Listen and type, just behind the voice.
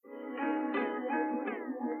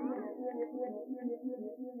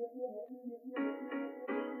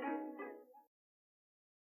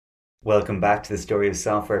Welcome back to the Story of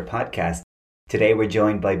Software podcast. Today we're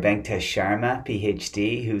joined by Venkatesh Sharma,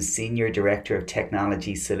 PhD, who's Senior Director of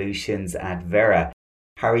Technology Solutions at Verra.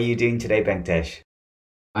 How are you doing today, Venkatesh?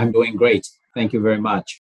 I'm doing great. Thank you very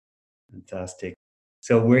much. Fantastic.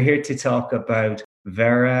 So we're here to talk about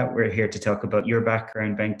Verra. We're here to talk about your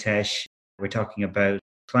background, Venkatesh. We're talking about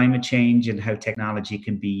climate change and how technology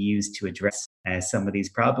can be used to address some of these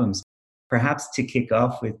problems. Perhaps to kick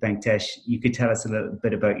off with, Venkatesh, you could tell us a little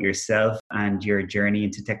bit about yourself and your journey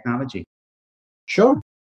into technology. Sure.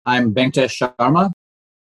 I'm Venkatesh Sharma.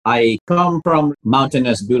 I come from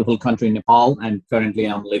mountainous, beautiful country, Nepal, and currently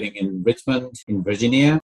I'm living in Richmond, in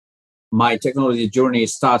Virginia. My technology journey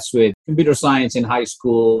starts with computer science in high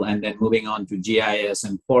school and then moving on to GIS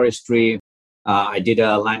and forestry. I did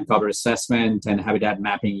a land cover assessment and habitat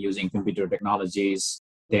mapping using computer technologies.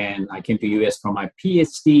 Then I came to US for my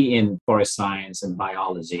PhD in forest science and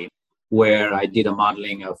biology, where I did a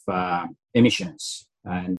modeling of emissions.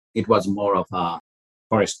 And it was more of a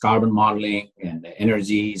forest carbon modeling and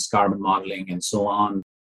energies, carbon modeling, and so on.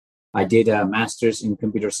 I did a master's in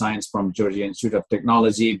computer science from Georgia Institute of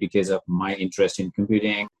Technology because of my interest in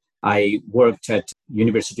computing. I worked at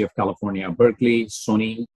University of California, Berkeley,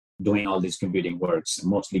 Sony, doing all these computing works,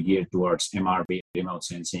 mostly geared towards MRP, remote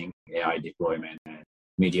sensing, AI deployment, and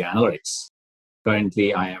media analytics.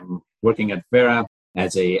 Currently, I am working at Verra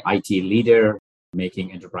as a IT leader,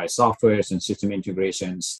 making enterprise softwares and system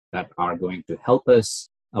integrations that are going to help us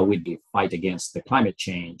with the fight against the climate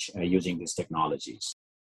change using these technologies.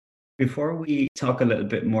 Before we talk a little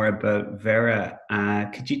bit more about Verra,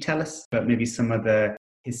 could you tell us about maybe some of the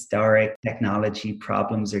historic technology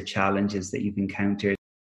problems or challenges that you've encountered?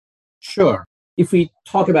 Sure. If we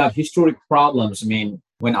talk about historic problems,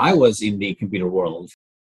 when I was in the computer world,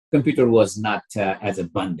 computer was not as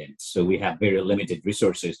abundant. So we have very limited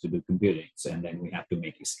resources to do computing. And then we have to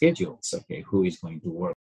make schedules. Okay, who is going to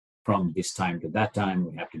work from this time to that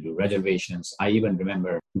time? We have to do reservations. I even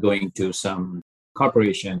remember going to some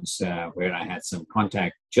corporations where I had some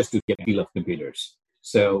contact just to get a feel of computers.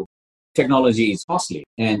 So technology is costly,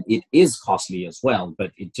 and it is costly as well,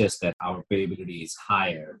 but it's just that our availability is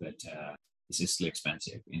higher, but this is still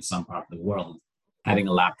expensive. In some part of the world, having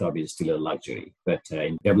a laptop is still a luxury, but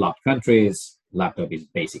in developed countries, laptop is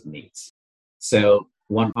basic needs. So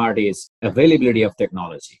one part is availability of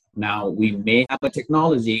technology. Now, we may have a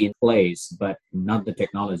technology in place, but not the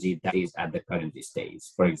technology that is at the current stage.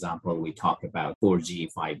 For example, we talk about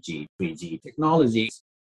 4G, 5G, 3G technologies.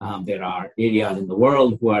 There are areas in the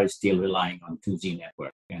world who are still relying on 2G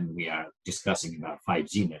network, and we are discussing about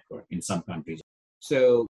 5G network in some countries.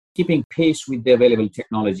 So keeping pace with the available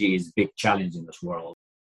technology is a big challenge in this world,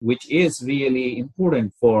 which is really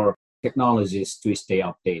important for technologists to stay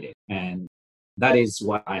updated. And that is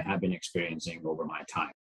what I have been experiencing over my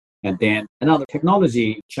time. And then another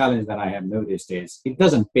technology challenge that I have noticed is it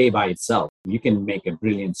doesn't pay by itself. You can make a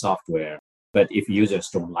brilliant software, but if users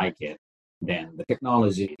don't like it, then the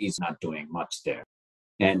technology is not doing much there.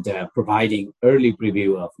 And providing early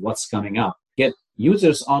preview of what's coming up, get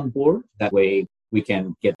users on board. That way we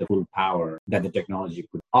can get the full power that the technology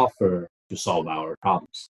could offer to solve our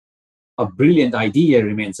problems. A brilliant idea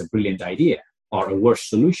remains a brilliant idea, or a worse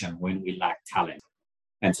solution when we lack talent.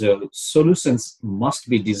 And so solutions must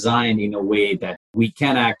be designed in a way that we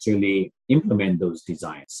can actually implement those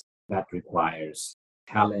designs. That requires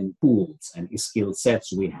talent pools and skill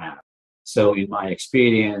sets we have. So in my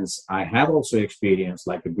experience, I have also experienced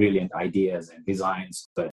like brilliant ideas and designs,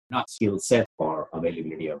 but not skill set or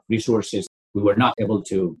availability of resources. We were not able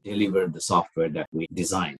to deliver the software that we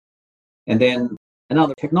designed. And then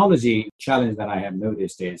another technology challenge that I have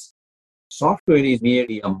noticed is software is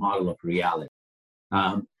merely a model of reality.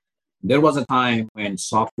 There was a time when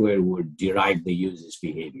software would derive the user's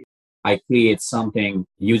behavior. I create something,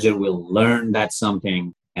 user will learn that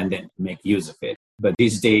something and then make use of it. But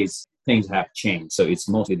these days, things have changed. So it's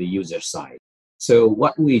mostly the user side. So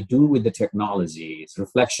what we do with the technology is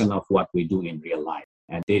reflection of what we do in real life.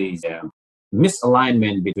 And there is a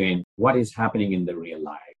misalignment between what is happening in the real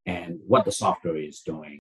life and what the software is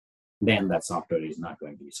doing. Then that software is not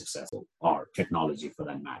going to be successful, or technology for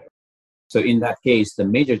that matter. So in that case, the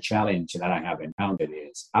major challenge that I have encountered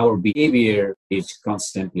is our behavior is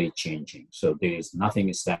constantly changing. So there is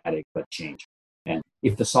nothing static but change. And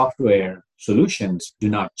if the software solutions do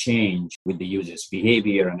not change with the user's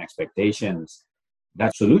behavior and expectations,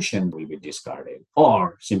 that solution will be discarded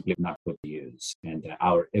or simply not put to use. And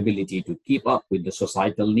our ability to keep up with the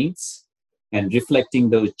societal needs and reflecting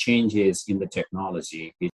those changes in the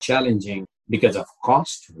technology is challenging because of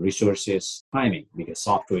cost, resources, timing, because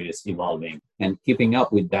software is evolving, and keeping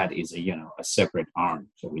up with that is a separate arm.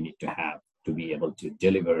 So we need to have to be able to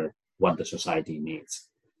deliver what the society needs.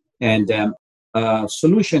 And a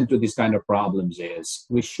solution to this kind of problems is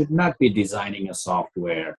we should not be designing a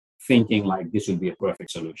software thinking like this will be a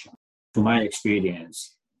perfect solution. To my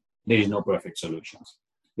experience, there is no perfect solutions.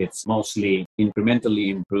 It's mostly incrementally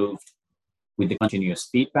improved with the continuous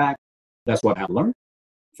feedback. That's what I've learned.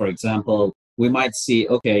 For example, we might see,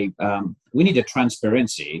 okay, we need a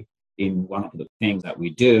transparency in one of the things that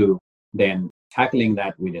we do, then tackling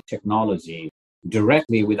that with a technology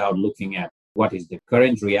directly without looking at what is the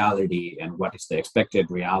current reality and what is the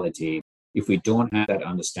expected reality. If we don't have that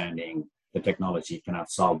understanding, the technology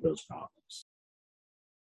cannot solve those problems.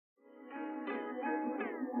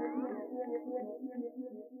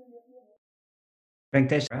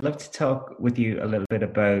 Venkatesh, I'd love to talk with you a little bit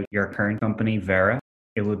about your current company, Verra.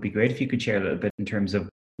 It would be great if you could share a little bit in terms of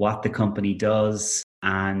what the company does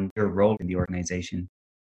and your role in the organization.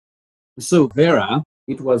 So Verra,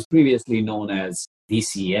 it was previously known as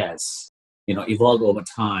VCS, evolved over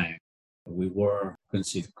time. We were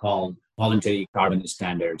called voluntary carbon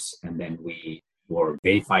standards, and then we were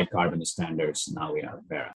verified carbon standards. Now we are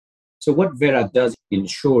Verra. So what Verra does in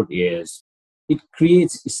short is it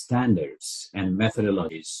creates standards and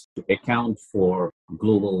methodologies to account for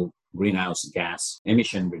global greenhouse gas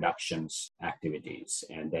emission reductions activities.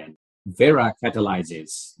 And then Verra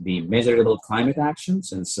catalyzes the measurable climate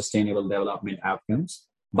actions and sustainable development outcomes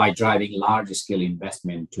by driving large-scale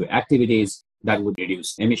investment to activities that would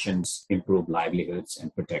reduce emissions, improve livelihoods,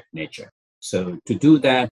 and protect nature. So to do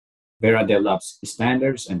that, Verra develops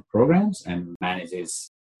standards and programs and manages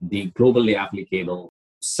the globally applicable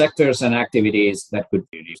sectors and activities that could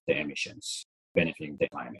reduce the emissions, benefiting the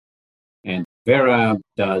climate. And Verra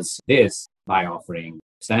does this by offering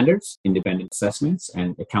standards, independent assessments,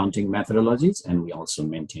 and accounting methodologies, and we also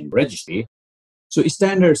maintain registry. So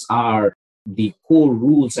standards are the core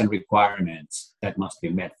rules and requirements that must be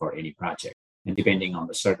met for any project. And depending on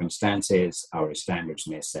the circumstances, our standards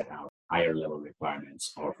may set out higher level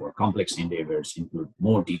requirements, or for complex endeavors include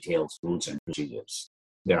more detailed rules and procedures.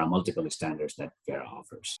 There are multiple standards that Verra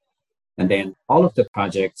offers. And then all of the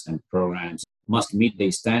projects and programs must meet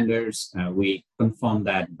these standards. We confirm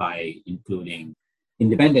that by including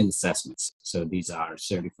independent assessments. So these are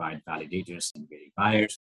certified validators and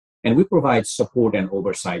verifiers. And we provide support and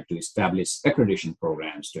oversight to establish accreditation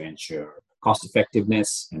programs to ensure cost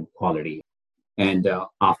effectiveness and quality. And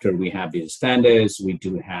after we have these standards, we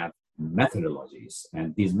do have methodologies.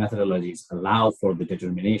 And these methodologies allow for the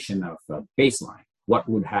determination of a baseline. What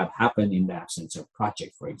would have happened in the absence of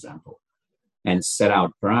project, for example, and set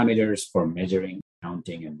out parameters for measuring,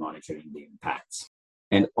 counting, and monitoring the impacts.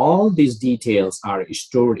 And all these details are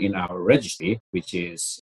stored in our registry, which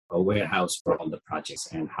is a warehouse for all the projects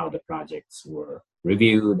and how the projects were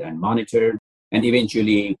reviewed and monitored. And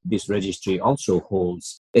eventually, this registry also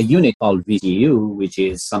holds a unit called VCU, which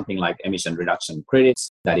is something like emission reduction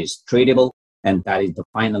credits that is tradable. And that is the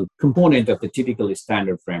final component of the typical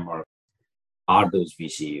standard framework are those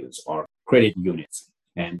VCUs or credit units.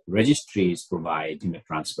 And registries provide in a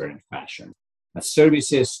transparent fashion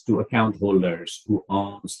services to account holders who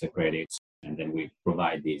owns the credits. And then we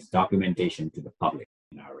provide this documentation to the public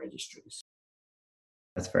in our registries.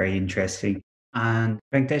 That's very interesting. And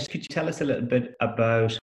Venkatesh, could you tell us a little bit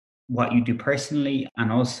about what you do personally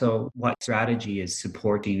and also what strategy is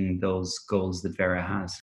supporting those goals that Verra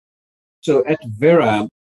has? So at Verra,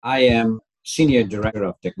 I am Senior Director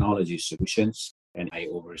of Technology Solutions, and I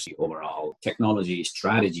oversee overall technology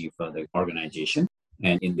strategy for the organization.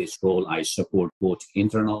 And in this role, I support both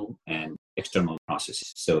internal and external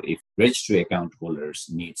processes. So if registry account holders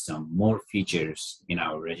need some more features in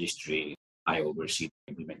our registry, I oversee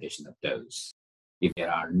the implementation of those. If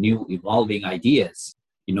there are new evolving ideas,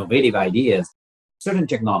 innovative ideas, certain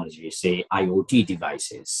technologies, say IoT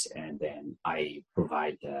devices, and then I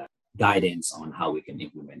provide guidance on how we can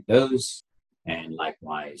implement those. And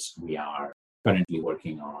likewise, we are currently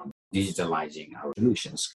working on digitalizing our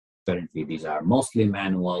solutions. Currently, these are mostly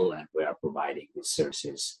manual, and we are providing these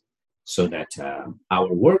services so that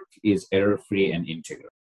our work is error-free and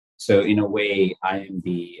integral. So in a way, I am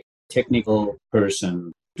the technical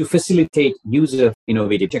person to facilitate use of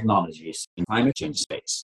innovative technologies in climate change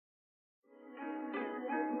space.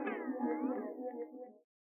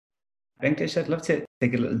 Venkatesh, I'd love to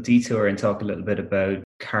take a little detour and talk a little bit about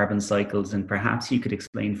carbon cycles, and perhaps you could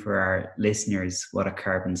explain for our listeners what a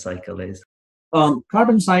carbon cycle is.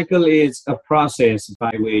 Carbon cycle is a process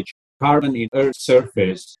by which carbon in Earth's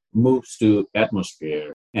surface moves to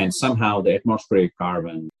atmosphere and somehow the atmospheric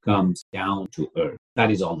carbon comes down to Earth.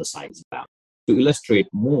 That is all the cycle is about. To illustrate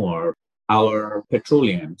more, our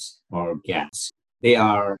petroleums or gas, they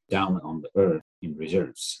are down on the Earth in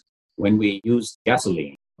reserves. When we use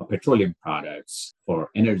gasoline or petroleum products for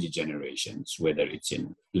energy generations, whether it's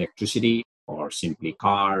in electricity or simply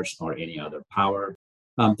cars or any other power,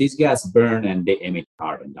 these gas burn and they emit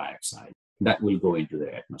carbon dioxide. That will go into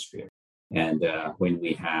the atmosphere. And when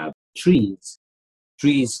we have trees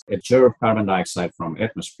absorb carbon dioxide from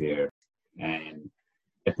atmosphere and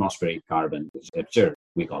atmospheric carbon is absorbed.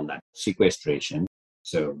 We call that sequestration.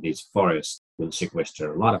 So these forests will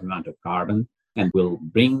sequester a lot of amount of carbon and will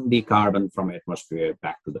bring the carbon from atmosphere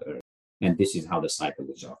back to the Earth. And this is how the cycle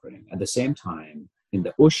is operating. At the same time, in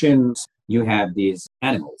the oceans, you have these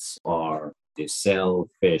animals or the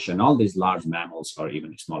shellfish and all these large mammals or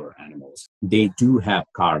even smaller animals. They do have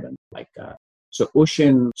carbon so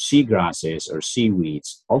ocean seagrasses or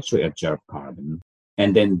seaweeds also absorb carbon.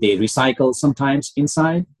 And then they recycle sometimes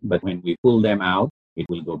inside, but when we pull them out, it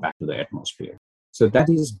will go back to the atmosphere. So that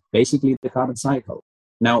is basically the carbon cycle.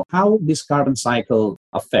 Now, how this carbon cycle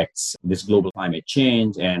affects this global climate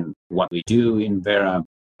change and what we do in Verra,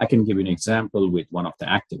 I can give you an example with one of the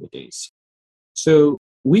activities. So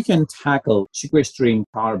we can tackle sequestering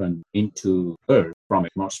carbon into Earth from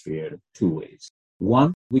atmosphere two ways.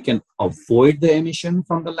 One, we can avoid the emission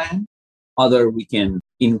from the land. Other, we can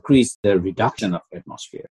increase the reduction of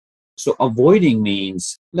atmosphere. So avoiding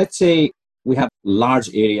means, let's say we have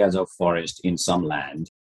large areas of forest in some land.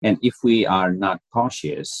 And if we are not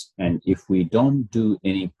cautious and if we don't do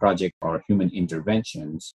any project or human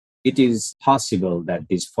interventions, it is possible that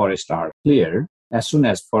these forests are cleared. As soon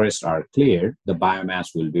as forests are cleared, the biomass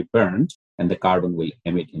will be burned and the carbon will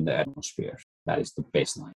emit in the atmosphere. That is the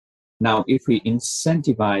baseline. Now, if we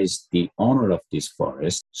incentivize the owner of this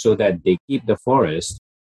forest so that they keep the forest,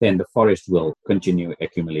 then the forest will continue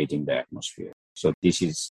accumulating the atmosphere. So this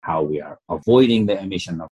is how we are avoiding the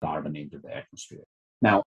emission of carbon into the atmosphere.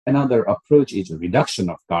 Now, another approach is reduction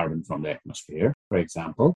of carbon from the atmosphere. For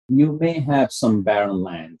example, you may have some barren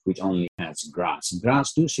land which only has grass.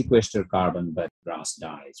 Grass do sequester carbon, but grass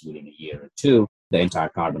dies within a year or two. The entire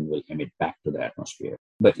carbon will emit back to the atmosphere.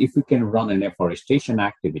 But if we can run an afforestation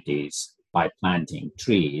activities by planting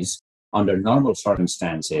trees, under normal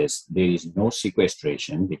circumstances, there is no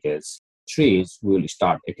sequestration because trees will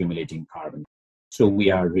start accumulating carbon. So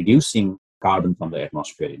we are reducing carbon from the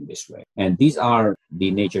atmosphere in this way. And these are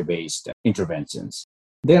the nature-based interventions.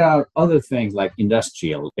 There are other things like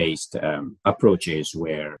industrial-based approaches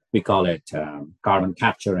where we call it carbon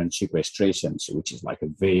capture and sequestration, which is like a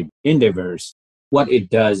vague endeavors. What it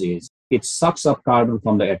does is it sucks up carbon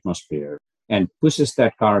from the atmosphere and pushes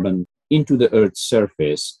that carbon into the Earth's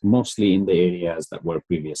surface, mostly in the areas that were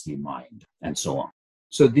previously mined, and so on.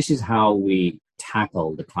 So this is how we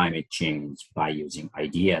tackle the climate change by using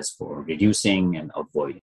ideas for reducing and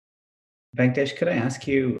avoiding. Venkatesh, could I ask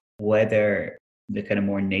you whether the kind of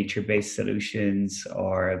more nature-based solutions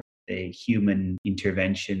or the human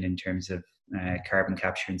intervention in terms of carbon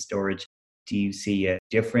capture and storage, do you see a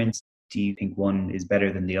difference? Do you think one is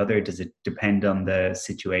better than the other? Does it depend on the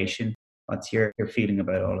situation? What's your feeling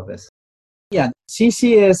about all of this? Yeah,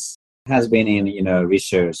 CCS has been in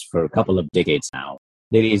research for a couple of decades now.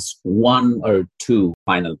 There is one or two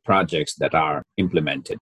final projects that are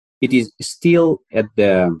implemented. It is still at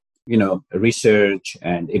the research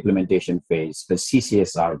and implementation phase. The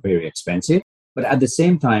CCS are very expensive, but at the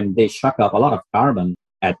same time, they suck up a lot of carbon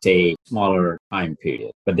at a smaller time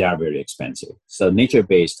period, but they are very expensive. So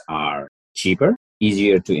nature-based are cheaper,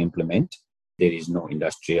 easier to implement. There is no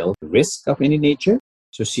industrial risk of any nature.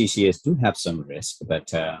 So CCS do have some risk,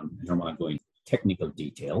 but I don't want to go into technical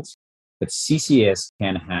details. But CCS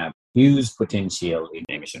can have huge potential in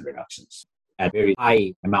emission reductions at very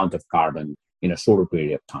high amount of carbon in a shorter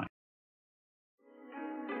period of time.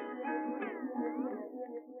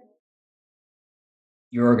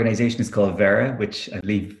 Your organization is called Verra, which I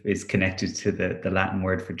believe is connected to the Latin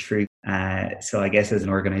word for truth. So I guess as an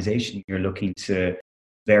organization, you're looking to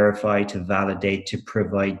verify, to validate, to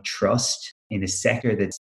provide trust in a sector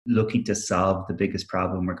that's looking to solve the biggest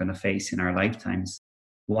problem we're going to face in our lifetimes.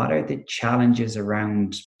 What are the challenges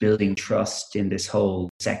around building trust in this whole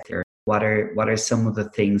sector? What are some of the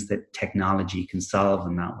things that technology can solve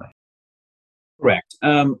in that way? Correct.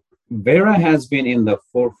 Verra has been in the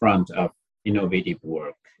forefront of innovative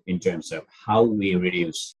work in terms of how we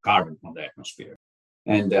reduce carbon from the atmosphere.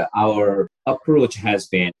 And our approach has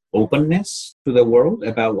been openness to the world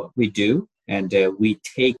about what we do. And we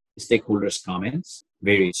take stakeholders' comments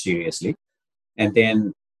very seriously. And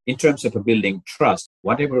then in terms of building trust,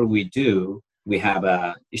 whatever we do, we have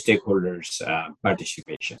a stakeholders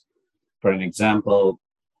participation. For an example,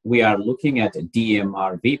 we are looking at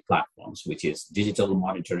DMRV platforms, which is digital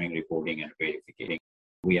monitoring, reporting, and verification.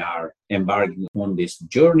 We are embarking on this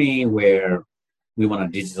journey where we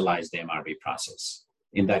want to digitalize the MRV process.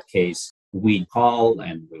 In that case, we call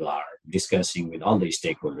and we are discussing with all the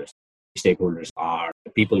stakeholders. Stakeholders are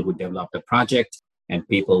the people who develop the project and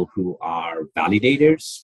people who are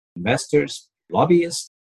validators, investors, lobbyists.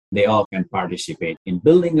 They all can participate in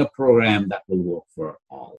building a program that will work for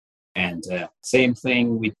all. And same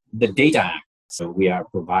thing with the Data Act. So we are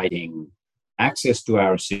providing access to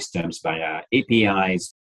our systems via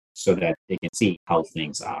APIs so that they can see how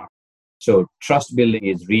things are. So trust building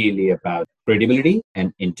is really about credibility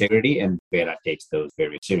and integrity, and Verra takes those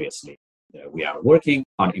very seriously. We are working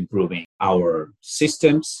on improving our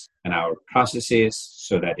systems and our processes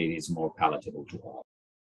so that it is more palatable to all.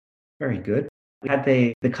 Very good. We had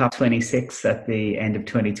the COP26 at the end of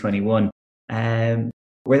 2021.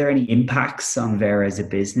 Were there any impacts on Verra as a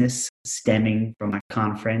business stemming from that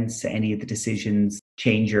conference? Any of the decisions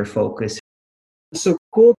change your focus? So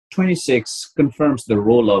COP26 confirms the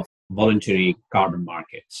role of voluntary carbon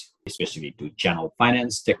markets, especially to channel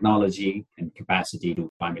finance, technology, and capacity to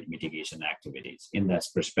climate mitigation activities. In that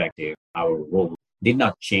perspective, our role did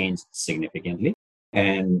not change significantly,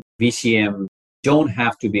 and VCM don't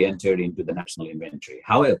have to be entered into the national inventory.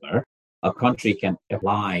 However, a country can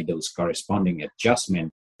apply those corresponding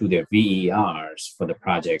adjustments to their VERs for the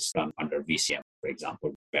projects run under VCM, for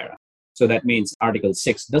example, Verra. So that means Article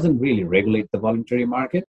 6 doesn't really regulate the voluntary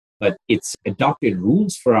market, but its adopted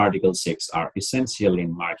rules for Article 6 are essential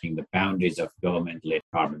in marking the boundaries of government-led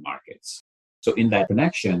carbon markets. So in that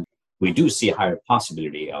connection, we do see a higher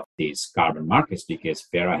possibility of these carbon markets because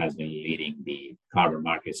Verra has been leading the carbon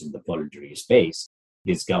markets in the voluntary space.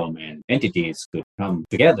 These government entities could come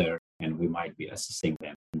together and we might be assisting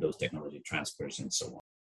them in those technology transfers and so on.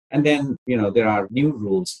 And then, there are new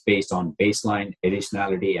rules based on baseline,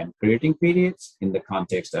 additionality, and crediting periods in the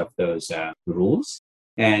context of those rules.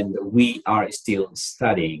 And we are still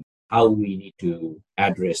studying how we need to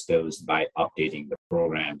address those by updating the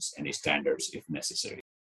programs and the standards if necessary.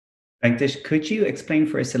 Venkatesh, could you explain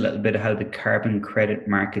for us a little bit how the carbon credit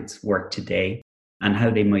markets work today and how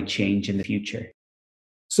they might change in the future?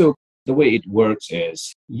 So the way it works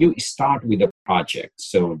is you start with a project.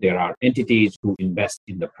 So there are entities who invest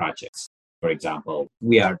in the projects. For example,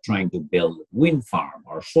 we are trying to build wind farm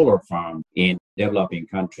or solar farm in developing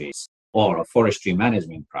countries or forestry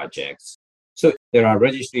management projects. So there are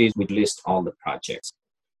registries which list all the projects.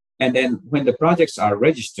 And then when the projects are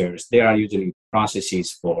registered, there are usually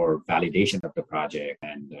processes for validation of the project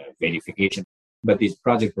and verification. But these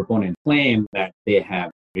project proponents claim that they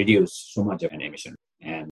have reduced so much of an emission.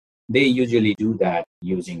 And they usually do that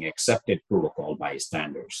using accepted protocol by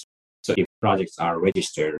standards. So if projects are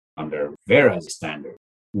registered under Verra's standard,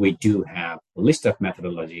 we do have a list of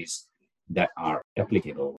methodologies that are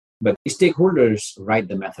applicable. But stakeholders write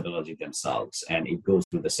the methodology themselves, and it goes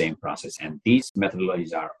through the same process. And these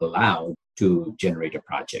methodologies are allowed to generate a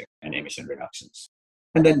project and emission reductions.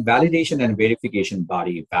 And then validation and verification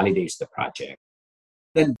body validates the project.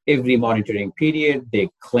 Then every monitoring period, they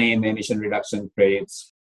claim emission reduction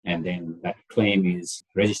credits, and then that claim is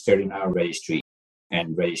registered in our registry,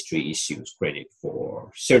 and registry issues credit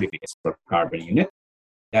for certificates per carbon unit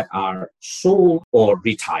that are sold or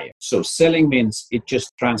retired. So selling means it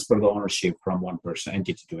just transfers the ownership from one person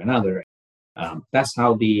entity to another. That's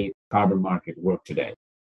how the carbon market works today.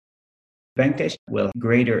 Venkatesh, will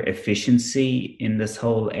greater efficiency in this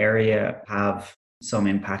whole area have some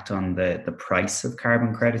impact on the price of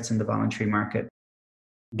carbon credits in the voluntary market?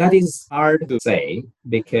 That is hard to say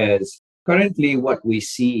because currently what we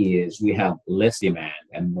see is we have less demand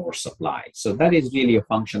and more supply. So that is really a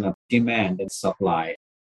function of demand and supply.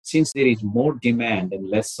 Since there is more demand and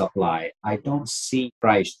less supply, I don't see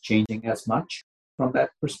price changing as much from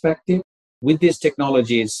that perspective. With these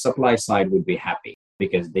technologies, supply side would be happy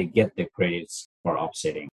because they get the credits for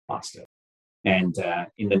offsetting faster. And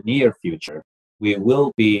in the near future, we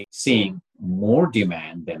will be seeing more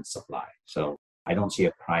demand than supply. So I don't see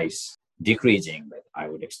a price decreasing, but I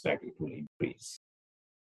would expect it will increase.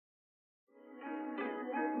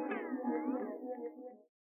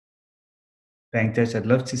 Venkatesh, I'd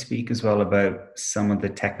love to speak as well about some of the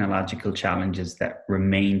technological challenges that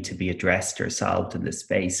remain to be addressed or solved in this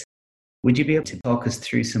space. Would you be able to talk us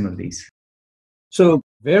through some of these? So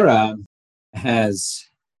Verra has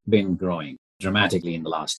been growing dramatically in the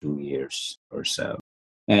last 2 years or so.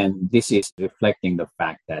 And this is reflecting the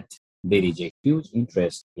fact that there is a huge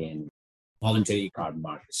interest in voluntary carbon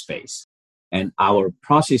market space. And our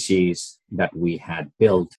processes that we had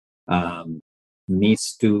built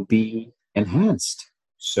needs to be enhanced.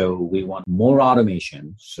 So we want more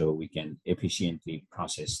automation so we can efficiently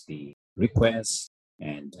process the requests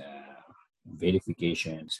and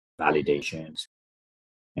verifications, validations,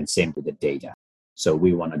 and same with the data. So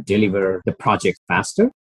we want to deliver the project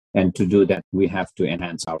faster. And to do that, we have to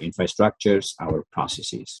enhance our infrastructures, our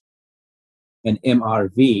processes. An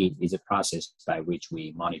MRV is a process by which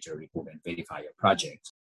we monitor, report, and verify a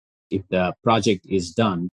project. If the project is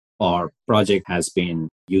done or project has been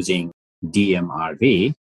using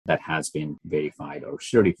DMRV that has been verified or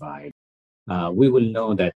certified, we will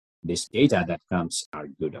know that this data that comes are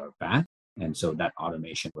good or bad. And so that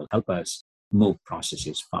automation will help us move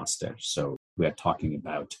processes faster. So we are talking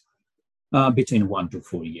about between 1 to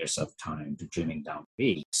 4 years of time to trimming down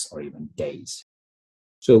weeks or even days.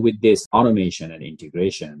 So with this automation and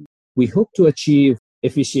integration, we hope to achieve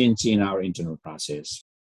efficiency in our internal process.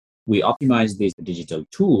 We optimize these digital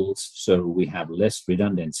tools so we have less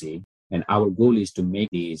redundancy, and our goal is to make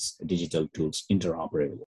these digital tools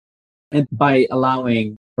interoperable. And by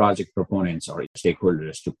allowing project proponents or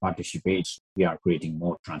stakeholders to participate, we are creating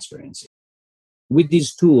more transparency. With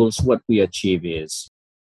these tools, what we achieve is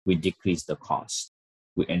we decrease the cost,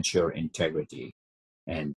 we ensure integrity,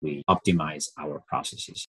 and we optimize our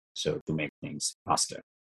processes so to make things faster.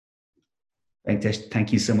 Venkatesh,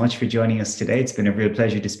 thank you so much for joining us today. It's been a real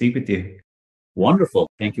pleasure to speak with you. Wonderful.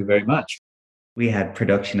 Thank you very much. We had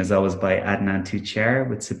production, as always, by Adnan Tuchar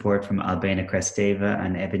with support from Albena Kresteva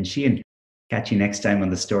and Evan Sheehan. Catch you next time on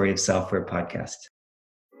the Story of Software podcast.